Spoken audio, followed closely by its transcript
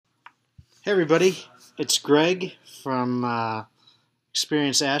Hey everybody, it's Greg from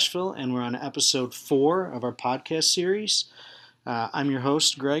Experience Asheville, and we're on episode 4 of our podcast series. I'm your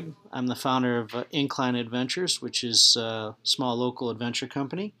host, Greg. I'm the founder of Incline Adventures, which is a small local adventure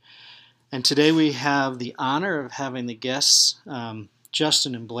company. And today we have the honor of having the guests,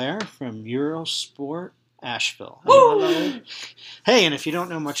 Justin and Blair from Eurosport Asheville. Hello. Hey, and if you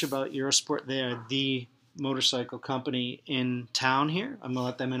don't know much about Eurosport, they are the motorcycle company in town here. I'm going to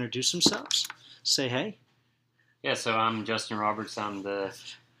let them introduce themselves. Say hey. Yeah, so I'm Justin Roberts. I'm the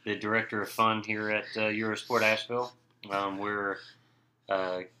director of fun here at Eurosport Asheville. We're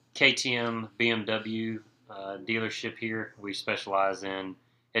KTM BMW dealership here. We specialize in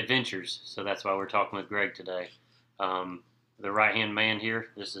adventures, so that's why we're talking with Greg today. The right-hand man here,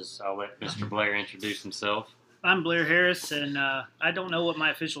 I'll let Mr. Blair introduce himself. I'm Blair Harris, and I don't know what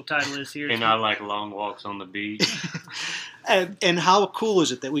my official title is here. And I like long walks on the beach. And how cool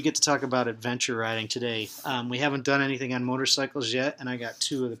is it that we get to talk about adventure riding today? We haven't done anything on motorcycles yet, and I got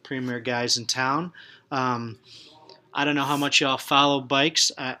two of the premier guys in town. I don't know how much y'all follow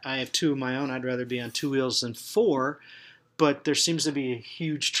bikes. I have two of my own. I'd rather be on two wheels than four. But there seems to be a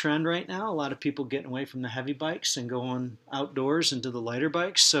huge trend right now. A lot of people getting away from the heavy bikes and going outdoors into the lighter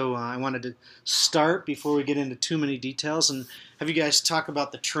bikes. So I wanted to start before we get into too many details and have you guys talk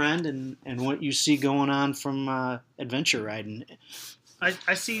about the trend and what you see going on from adventure riding.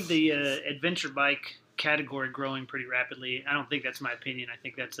 I see the adventure bike category growing pretty rapidly. I don't think that's my opinion. I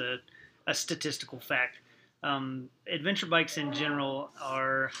think that's a statistical fact. Adventure bikes in general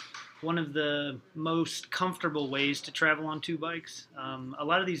are one of the most comfortable ways to travel on two bikes. A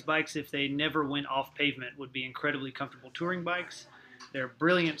lot of these bikes, if they never went off pavement, would be incredibly comfortable touring bikes. They're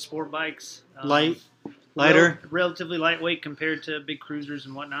brilliant sport bikes. Lighter? Relatively lightweight compared to big cruisers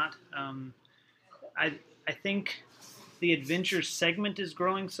and whatnot. I think the adventure segment is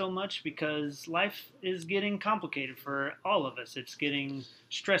growing so much because life is getting complicated for all of us. It's getting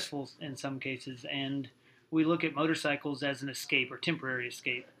stressful in some cases, and we look at motorcycles as an escape or temporary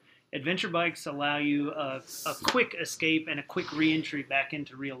escape. Adventure bikes allow you a quick escape and a quick re-entry back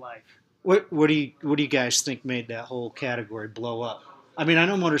into real life. What do you guys think made that whole category blow up? I mean, I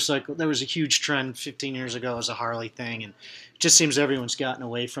know motorcycle. There was a huge trend 15 years ago as a Harley thing, and it just seems everyone's gotten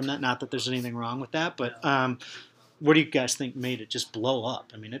away from that. Not that there's anything wrong with that, but what do you guys think made it just blow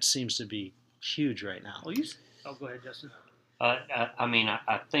up? I mean, it seems to be huge right now. Well, go ahead, Justin.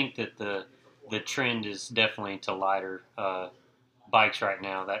 I think that the trend is definitely to lighter bikes right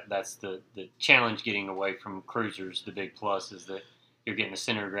now. That's the challenge getting away from cruisers. The big plus is that you're getting the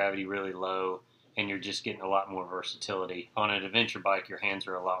center of gravity really low and you're just getting a lot more versatility. On an adventure bike, your hands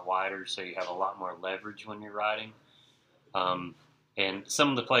are a lot wider, so you have a lot more leverage when you're riding. And some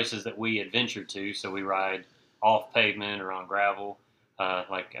of the places that we adventure to, so we ride off pavement or on gravel.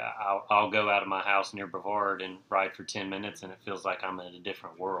 I'll go out of my house near Brevard and ride for 10 minutes and it feels like I'm in a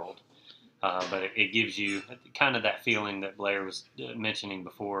different world. But it gives you kind of that feeling that Blair was mentioning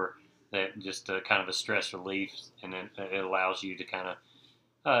before, that just kind of a stress relief, and it allows you to kind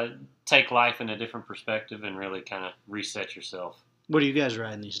of take life in a different perspective and really kind of reset yourself. What are you guys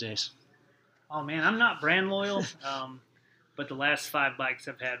riding these days? Oh, man, I'm not brand loyal, but the last 5 bikes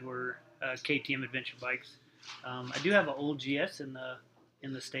I've had were KTM adventure bikes. I do have an old GS in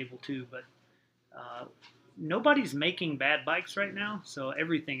the stable too, but nobody's making bad bikes right now, so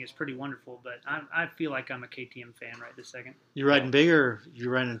everything is pretty wonderful. But I feel like I'm a KTM fan right this second. You riding big, or you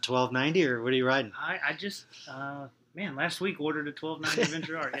riding a 1290, or what are you riding? I just last week ordered a 1290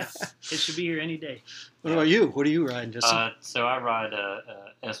 Adventure R. Yeah, it should be here any day. What about you? What are you riding, Justin? So I ride a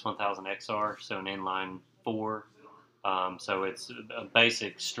S1000 XR, so an inline 4. So it's a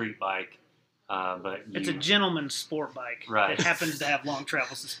basic street bike. But it's a gentleman's sport bike. Right. It happens to have long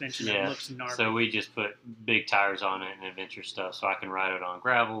travel suspension and looks gnarly. So we just put big tires on it and adventure stuff, so I can ride it on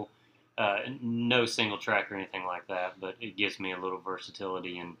gravel. No single track or anything like that, but it gives me a little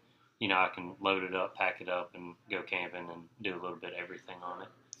versatility, and I can load it up, pack it up, and go camping and do a little bit of everything on it.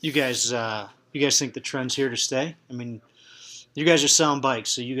 You guys think the trend's here to stay? I mean, you guys are selling bikes,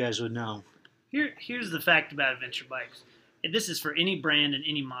 so you guys would know. Here's the fact about adventure bikes. This is for any brand and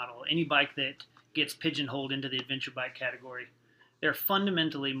any model, any bike that gets pigeonholed into the adventure bike category. They're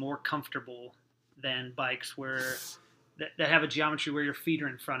fundamentally more comfortable than bikes that have a geometry where your feet are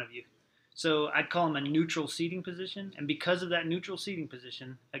in front of you. So I'd call them a neutral seating position. And because of that neutral seating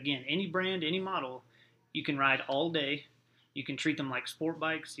position, again, any brand, any model, you can ride all day. You can treat them like sport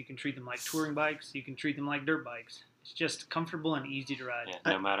bikes. You can treat them like touring bikes. You can treat them like dirt bikes. It's just comfortable and easy to ride.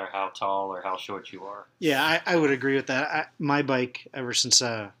 Yeah, no matter how tall or how short you are. Yeah, I would agree with that. My bike, ever since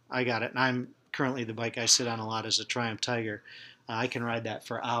I got it, and I'm currently the bike I sit on a lot is a Triumph Tiger. I can ride that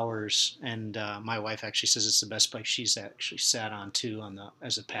for hours, and my wife actually says it's the best bike she's actually sat on too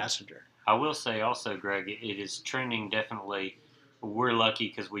as a passenger. I will say also, Greg, it is trending definitely. We're lucky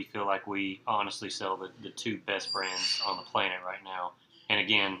because we feel like we honestly sell the two best brands on the planet right now. And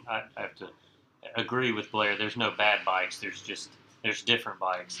again, I have to agree with Blair. There's no bad bikes. There's different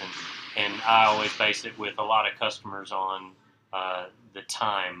bikes, and I always base it with a lot of customers on the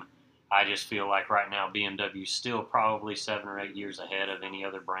time. I just feel like right now BMW is still probably 7 or 8 years ahead of any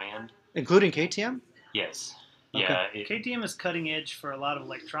other brand. Including KTM? Yes. Okay. Yeah. KTM is cutting edge for a lot of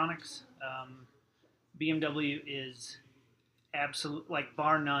electronics. BMW is absolute, like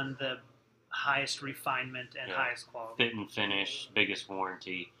bar none, the highest refinement and highest quality. Fit and finish, biggest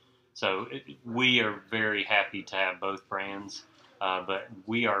warranty. So we are very happy to have both brands, but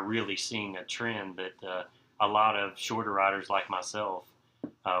we are really seeing a trend that a lot of shorter riders like myself,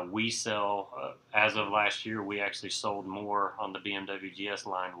 we sell, as of last year, we actually sold more on the BMW GS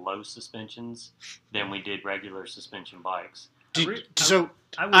line low suspensions than we did regular suspension bikes. So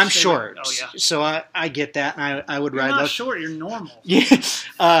I'm short. Oh yeah. So I get that, and I would You're ride not low. short. You're normal. Yeah.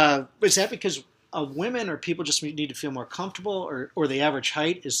 Is that because women or people just need to feel more comfortable, or the average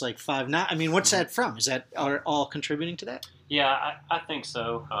height is like 5'9"? I mean, what's that from? Is that are all contributing to that? Yeah, I think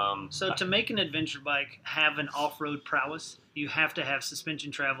so. So to make an adventure bike have an off-road prowess, you have to have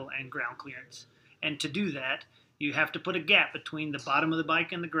suspension travel and ground clearance. And to do that, you have to put a gap between the bottom of the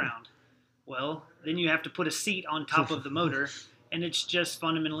bike and the ground. Well, then you have to put a seat on top of the motor, and it's just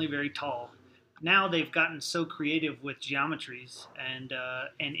fundamentally very tall. Now they've gotten so creative with geometries and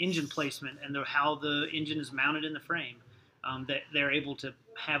engine placement and how the engine is mounted in the frame that they're able to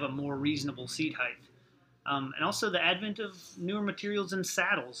have a more reasonable seat height. And also the advent of newer materials and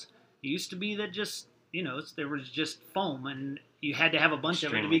saddles. It used to be that just, there was just foam and you had to have a bunch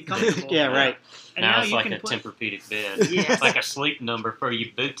of it to be comfortable. Yeah, right. And now it's like a Tempur-Pedic bed. Yeah. It's like a sleep number for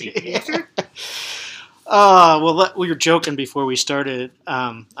you booty. Well, we were joking before we started.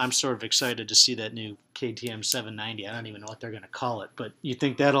 I'm sort of excited to see that new KTM 790. I don't even know what they're going to call it, but you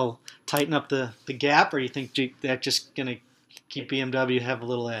think that'll tighten up the gap, or you think that's just going to keep BMW have a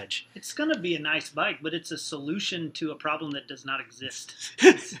little edge? It's going to be a nice bike, but it's a solution to a problem that does not exist.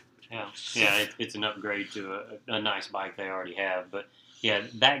 Yeah, it's an upgrade to a nice bike they already have. But yeah,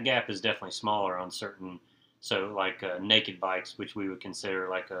 that gap is definitely smaller on certain, so like naked bikes, which we would consider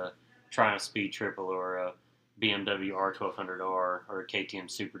like a Triumph Speed Triple or a BMW R1200R or a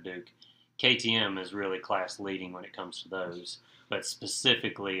KTM Super Duke. KTM is really class leading when it comes to those, but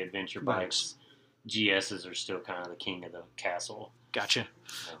specifically adventure bikes, GSs are still kind of the king of the castle. Gotcha.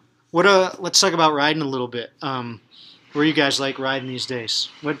 Let's talk about riding a little bit. Where you guys like riding these days?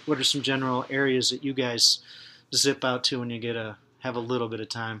 What are some general areas that you guys zip out to when you have a little bit of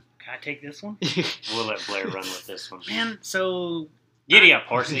time? Can I take this one? We'll let Blair run with this one. Man, so giddy up,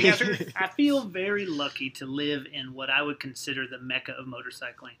 horsey. I feel very lucky to live in what I would consider the mecca of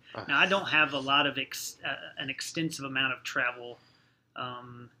motorcycling. Now, I don't have a lot of an extensive amount of travel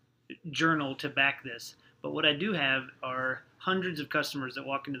journal to back this, but what I do have are hundreds of customers that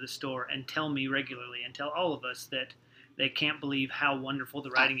walk into the store and tell me regularly and tell all of us that they can't believe how wonderful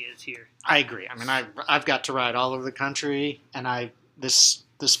the riding is here. I agree. I mean, I've got to ride all over the country, and this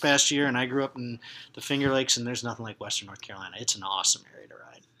past year, and I grew up in the Finger Lakes, and there's nothing like Western North Carolina. It's an awesome area to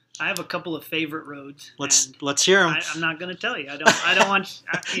ride. I have a couple of favorite roads. Let's hear them. I'm not going to tell you. I don't want.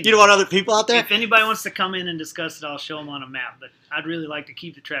 You don't want other people out there? If anybody wants to come in and discuss it, I'll show them on a map. But I'd really like to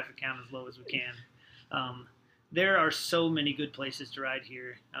keep the traffic count as low as we can. There are so many good places to ride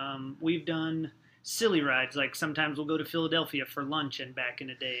here. We've done silly rides, like sometimes we'll go to Philadelphia for lunch and back in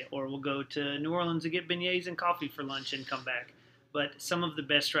a day, or we'll go to New Orleans and get beignets and coffee for lunch and come back. But some of the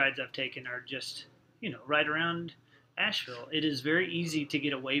best rides I've taken are just, right around Asheville. It is very easy to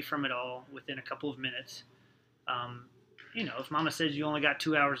get away from it all within a couple of minutes. If Mama says you only got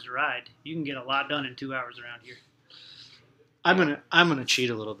 2 hours to ride, you can get a lot done in 2 hours around here. I'm gonna cheat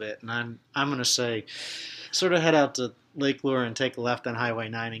a little bit, and I'm gonna say, sort of head out to Lake Lure and take a left on Highway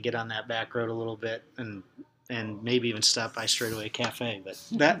 9 and get on that back road a little bit, and maybe even stop by Straightaway Cafe. But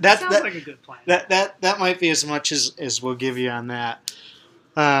that sounds like a good plan. That might be as much as we'll give you on that.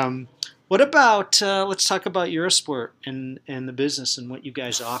 What about let's talk about Eurosport and the business and what you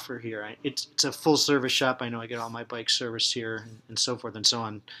guys offer here. It's a full service shop. I know I get all my bikes serviced here and so forth and so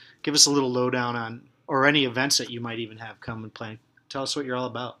on. Give us a little lowdown on, or any events that you might even have come and play. Tell us what you're all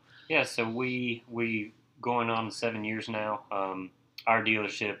about. Yeah, so we going on 7 years now. Our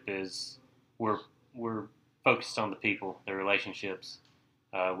dealership is we're focused on the people, the relationships.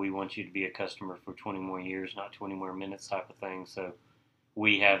 We want you to be a customer for 20 more years, not 20 more minutes type of thing. So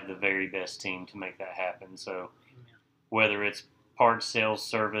we have the very best team to make that happen. So whether it's parts sales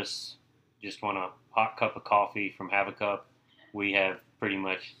service. Just want a hot cup of coffee from Have a Cup. We have pretty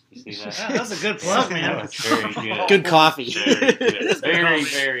much. You see that? Yeah, that's a good plug, man. That's very good. Good coffee. Very good.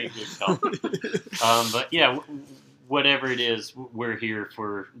 Very good coffee. But yeah, whatever it is, we're here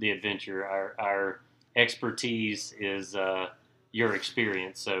for the adventure. Our expertise is your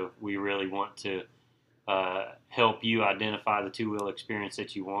experience, so we really want to help you identify the two-wheel experience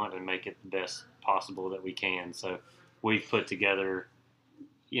that you want and make it the best possible that we can. So we've put together,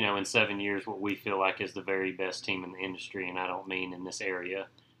 in 7 years, what we feel like is the very best team in the industry, and I don't mean in this area.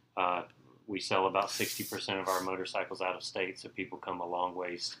 We sell about 60% of our motorcycles out of state, so people come a long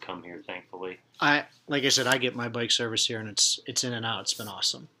ways to come here, thankfully. Like I said, I get my bike service here, and it's in and out. It's been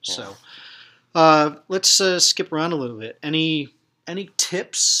awesome. Yeah. So let's skip around a little bit. Any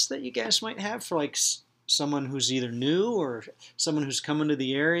tips that you guys might have for like someone who's either new or someone who's coming to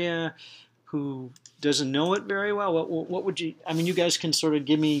the area who doesn't know it very well? What would you? I mean, you guys can sort of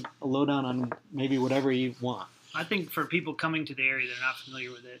give me a lowdown on maybe whatever you want. I think for people coming to the area that are not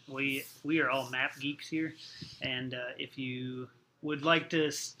familiar with it, we are all map geeks here, and if you would like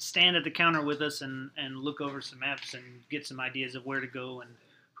to stand at the counter with us and look over some maps and get some ideas of where to go and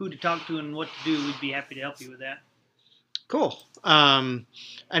who to talk to and what to do, we'd be happy to help you with that. Cool.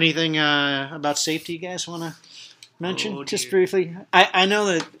 Anything about safety you guys want to mention just briefly? I know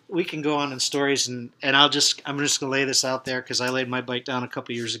that we can go on in stories, and I'm just gonna lay this out there because I laid my bike down a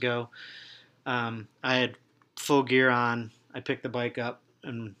couple years ago. I had full gear on. I picked the bike up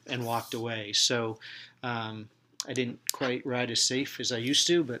and walked away. So I didn't quite ride as safe as I used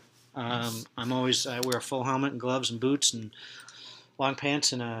to, but I wear a full helmet and gloves and boots and long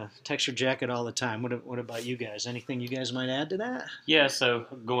pants and a textured jacket all the time. What about you guys? Anything you guys might add to that? Yeah, so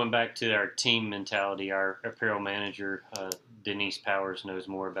going back to our team mentality, our apparel manager, Denise Powers, knows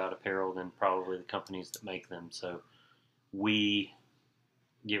more about apparel than probably the companies that make them. So we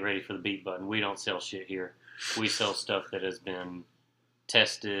get ready for the beat button. We don't sell shit here. We sell stuff that has been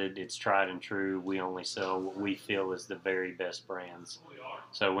tested. It's tried and true. We only sell what we feel is the very best brands.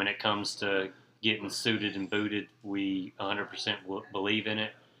 So when it comes to getting suited and booted, we 100% believe in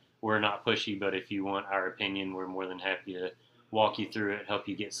it. We're not pushy, but if you want our opinion, we're more than happy to walk you through it, help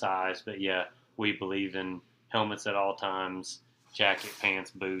you get size. But yeah, we believe in helmets at all times, jacket, pants,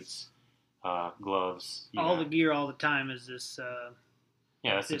 boots, gloves. All the gear all the time is this.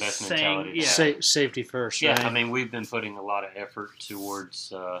 Yeah, that's the this best saying, mentality. yeah. Safety first, Yeah, right? I mean, we've been putting a lot of effort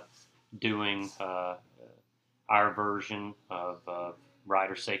towards doing our version of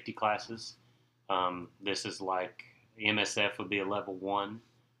rider safety classes. This is like MSF would be a level 1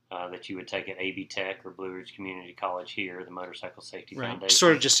 that you would take at AB Tech or Blue Ridge Community College here, the Motorcycle Safety Foundation.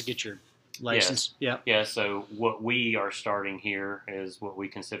 Sort of just to get your license. Yes. Yeah, so what we are starting here is what we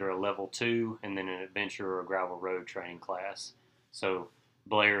consider a level 2 and then an adventure or a gravel road training class. So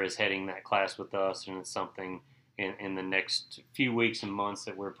Blair is heading that class with us, and it's something in the next few weeks and months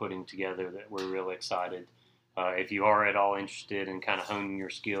that we're putting together that we're really excited. If you are at all interested in kind of honing your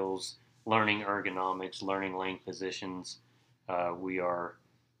skills, learning ergonomics, learning lane positions,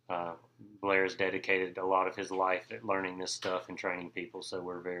 Blair's dedicated a lot of his life at learning this stuff and training people, so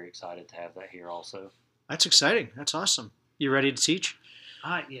we're very excited to have that here also. That's exciting. That's awesome. You ready to teach?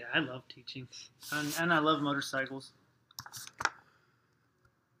 Yeah, I love teaching, and I love motorcycles.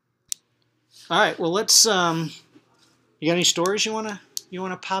 All right. Well, let's. You got any stories you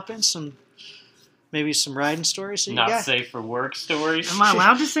wanna pop in? Maybe some riding stories that you Not got? safe for work stories. Am I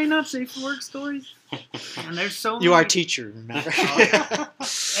allowed to say not safe for work stories? And there's so many. You are a teacher, remember?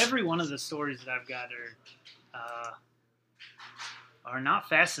 Every one of the stories that I've got are not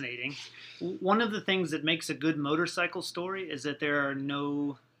fascinating. One of the things that makes a good motorcycle story is that there are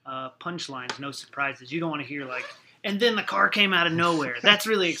no punchlines, no surprises. You don't want to hear like, and then the car came out of nowhere. That's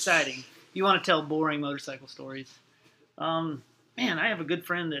really exciting. You want to tell boring motorcycle stories. Man, I have a good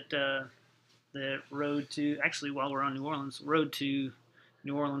friend that rode to, actually while we're on New Orleans, rode to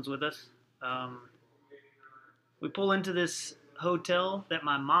New Orleans with us. We pull into this hotel that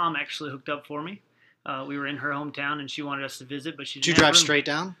my mom actually hooked up for me. We were in her hometown and she wanted us to visit, but she didn't Did you have drive room. straight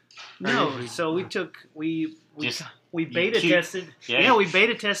down? No, so we beta cute. tested. Yeah, we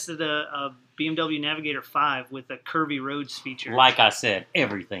beta tested a BMW Navigator 5 with a curvy roads feature. Like I said,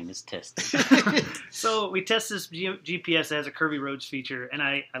 everything is tested. So we test this GPS that has a curvy roads feature, and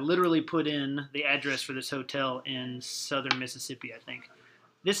I literally put in the address for this hotel in southern Mississippi, I think.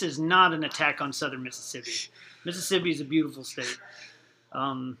 This is not an attack on southern Mississippi. Mississippi is a beautiful state.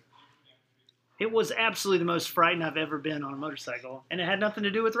 It was absolutely the most frightened I've ever been on a motorcycle, and it had nothing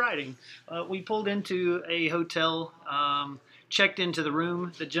to do with riding. We pulled into a hotel, checked into the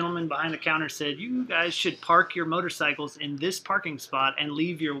room. The gentleman behind the counter said, "You guys should park your motorcycles in this parking spot and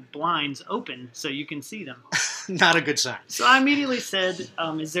leave your blinds open so you can see them." Not a good sign. So I immediately said,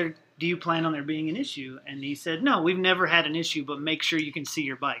 do you plan on there being an issue? And he said, "No, we've never had an issue, but make sure you can see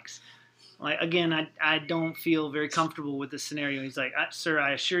your bikes." Again, I don't feel very comfortable with this scenario. He's like, "Sir,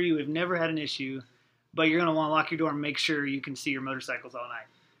 I assure you we've never had an issue, but you're going to want to lock your door and make sure you can see your motorcycles all night."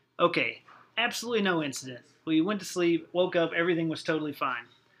 Okay, absolutely no incident. We went to sleep, woke up, everything was totally fine.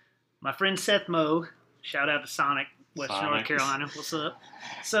 My friend Seth Moe, shout out to Sonic, Western North Carolina, what's up?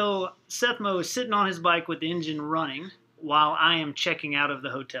 So Seth Moe is sitting on his bike with the engine running while I am checking out of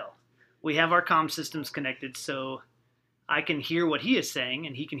the hotel. We have our comm systems connected, so I can hear what he is saying,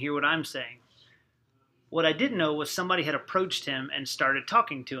 and he can hear what I'm saying. What I didn't know was somebody had approached him and started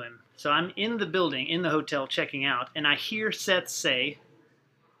talking to him. So I'm in the building, in the hotel, checking out, and I hear Seth say,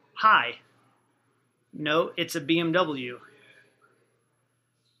 "Hi. No, it's a BMW.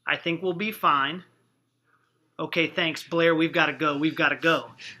 I think we'll be fine. Okay, thanks, Blair. We've got to go. We've got to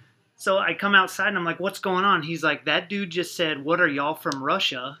go." So I come outside, and I'm like, "What's going on?" He's like, "That dude just said, 'What are y'all from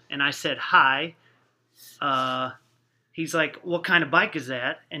Russia?'" And I said, "Hi." He's like, "What kind of bike is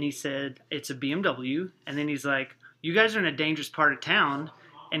that?" And he said, "It's a BMW." And then he's like, "You guys are in a dangerous part of town."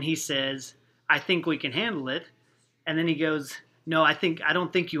 And he says, "I think we can handle it." And then he goes, "No, I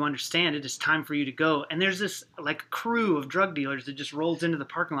don't think you understand. It is time for you to go." And there's this like crew of drug dealers that just rolls into the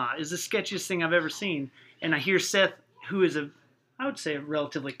parking lot. It's the sketchiest thing I've ever seen. And I hear Seth, who is I would say a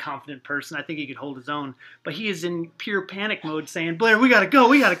relatively confident person. I think he could hold his own. But he is in pure panic mode saying, "Blair, we got to go.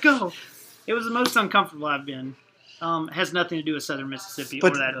 We got to go." It was the most uncomfortable I've been. Has nothing to do with Southern Mississippi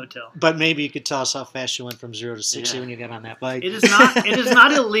or that hotel. But maybe you could tell us how fast you went from 0 to 60 when you got on that bike. It is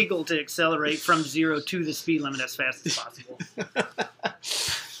not illegal to accelerate from 0 to the speed limit as fast as possible.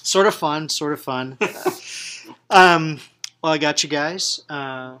 Sort of fun. Well, I got you guys.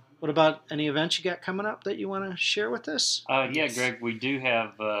 What about any events you got coming up that you want to share with us? Yeah, Greg, we do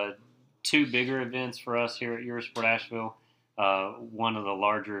have 2 bigger events for us here at Eurosport Asheville. One of the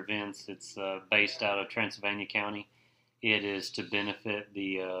larger events, it's based out of Transylvania County. It is to benefit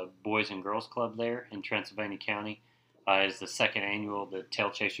the Boys and Girls Club there in Transylvania County. It's the second annual, the Tail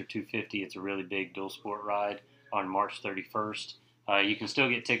Chaser 250. It's a really big dual sport ride on March 31st. You can still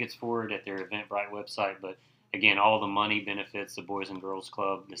get tickets for it at their Eventbrite website, but again, all the money benefits the Boys and Girls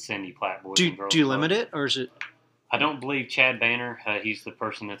Club, the Cindy Platt Boys and Girls Club. Do you limit it, or is it? I don't believe Chad Banner, he's the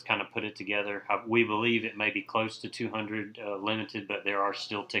person that's kind of put it together. We believe it may be close to 200 limited, but there are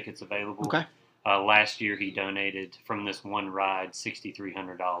still tickets available. Okay. Last year he donated from this one ride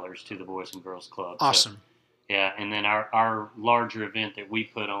 $6,300 to the Boys and Girls Club. Awesome. So, yeah, and then our larger event that we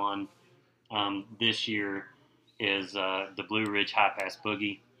put on this year is the Blue Ridge High Pass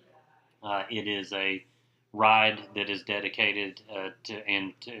Boogie. It is a ride that is dedicated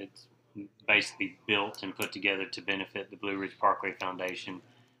it's basically built and put together to benefit the Blue Ridge Parkway Foundation,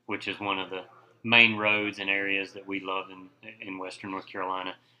 which is one of the main roads and areas that we love in Western North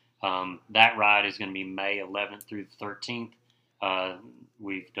Carolina. That ride is going to be May 11th through the 13th.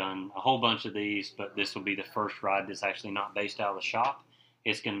 We've done a whole bunch of these, but this will be the first ride that's actually not based out of the shop.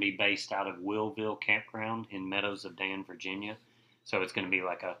 It's going to be based out of Willville Campground in Meadows of Dan, Virginia. So it's going to be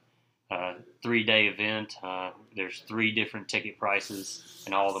like a 3-day event. There's 3 different ticket prices,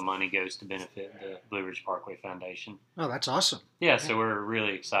 and all the money goes to benefit the Blue Ridge Parkway Foundation. Oh, that's awesome. Yeah, so we're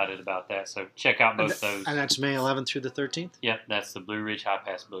really excited about that. So check out both those. And that's May 11th through the 13th? Yep, that's the Blue Ridge High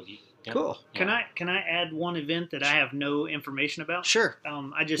Pass Boogie. Yep. Cool. Yeah. Can I add one event that I have no information about? Sure.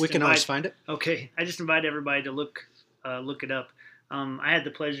 We can always find it. Okay, I just invite everybody to look it up. I had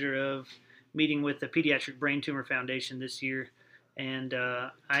the pleasure of meeting with the Pediatric Brain Tumor Foundation this year, and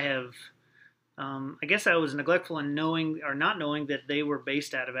I guess I was neglectful in not knowing that they were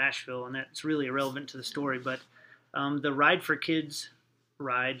based out of Asheville, and that's really irrelevant to the story. But the Ride for Kids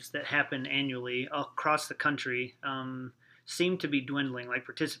rides that happen annually across the country seem to be dwindling. Like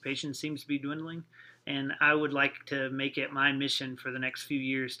participation seems to be dwindling, and I would like to make it my mission for the next few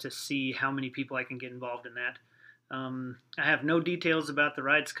years to see how many people I can get involved in that. I have no details about the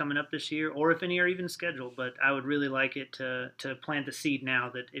rides coming up this year, or if any are even scheduled, but I would really like it to plant the seed now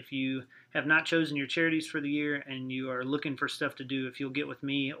that if you have not chosen your charities for the year and you are looking for stuff to do, if you'll get with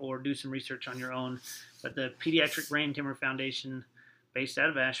me or do some research on your own. But the Pediatric Brain Tumor Foundation, based out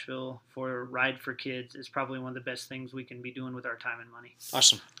of Asheville, for Ride for Kids is probably one of the best things we can be doing with our time and money.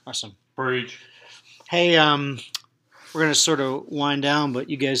 Awesome. Preach. Hey, we're going to sort of wind down, but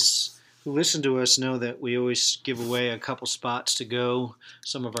you guys who listen to us know that we always give away a couple spots to go.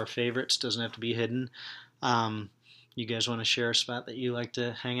 Some of our favorites, doesn't have to be hidden. You guys want to share a spot that you like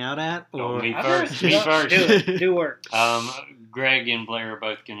to hang out at? Oh, Or me I've first. heard- Me do first. it. Do work. Greg and Blair are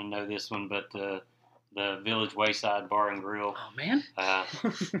both going to know this one, but the Village Wayside Bar and Grill. Oh man.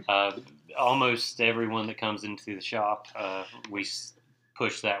 Almost everyone that comes into the shop, we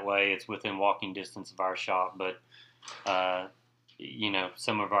push that way. It's within walking distance of our shop, but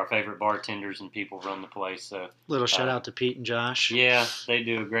some of our favorite bartenders and people run the place. So Little shout out to Pete and Josh. yeah, they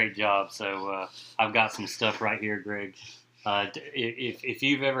do a great job. So I've got some stuff right here, Greg. If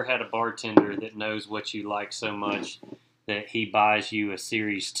you've ever had a bartender that knows what you like so much that he buys you a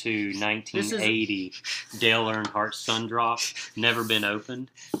Series 2 1980 Dale Earnhardt Sundrop, never been opened.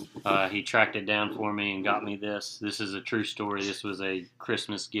 He tracked it down for me and got me this. This is a true story. This was a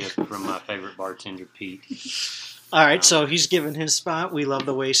Christmas gift from my favorite bartender, Pete. All right, so he's given his spot. We love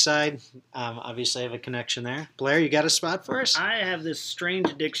the Wayside. Obviously, I have a connection there. Blair, you got a spot for us? I have this strange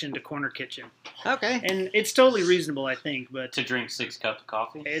addiction to Corner Kitchen, Okay. and it's totally reasonable, I think. But To drink 6 cups of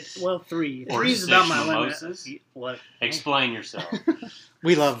coffee? it's 3. Or 3 is about 6 my mimosas? limit. What? Explain yourself.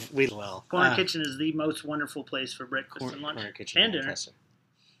 We well. Corner Kitchen is the most wonderful place for breakfast and lunch Corner Kitchen. and dinner. fantastic.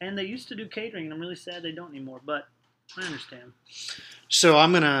 And they used to do catering, and I'm really sad they don't anymore. But I understand. So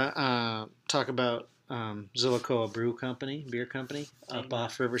I'm going to talk about Zillicoa Brew Company, beer company, up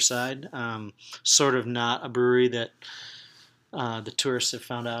off Riverside. Sort of not a brewery that the tourists have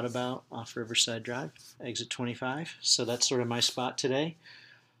found out about off Riverside Drive, exit 25. So that's sort of my spot today.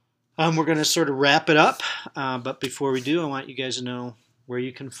 We're going to sort of wrap it up, but before we do, I want you guys to know where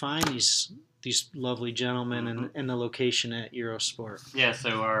you can find these lovely gentlemen and the location at Eurosport. Yeah,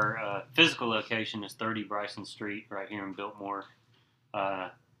 so our physical location is 30 Bryson Street right here in Biltmore.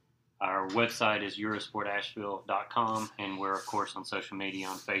 Our website is eurosportasheville.com, and we're, of course, on social media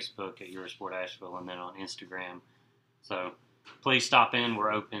on Facebook at Eurosport Asheville and then on Instagram. So please stop in.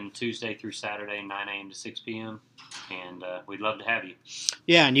 We're open Tuesday through Saturday, 9 a.m. to 6 p.m., and we'd love to have you.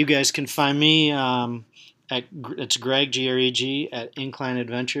 Yeah, and you guys can find me it's Greg, Greg, at Incline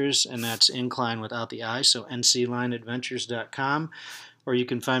Adventures, and that's Incline without the I, so nclineadventures.com, or you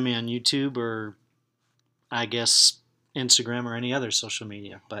can find me on YouTube or, I guess, Instagram or any other social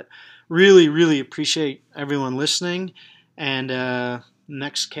media. But really, really appreciate everyone listening, and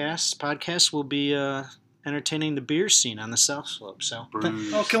next podcast will be entertaining the beer scene on the South Slope. So,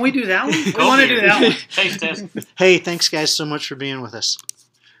 Brews. Oh, can we do that one? We Go want to beer. do that one. Taste test. hey, thanks guys so much for being with us.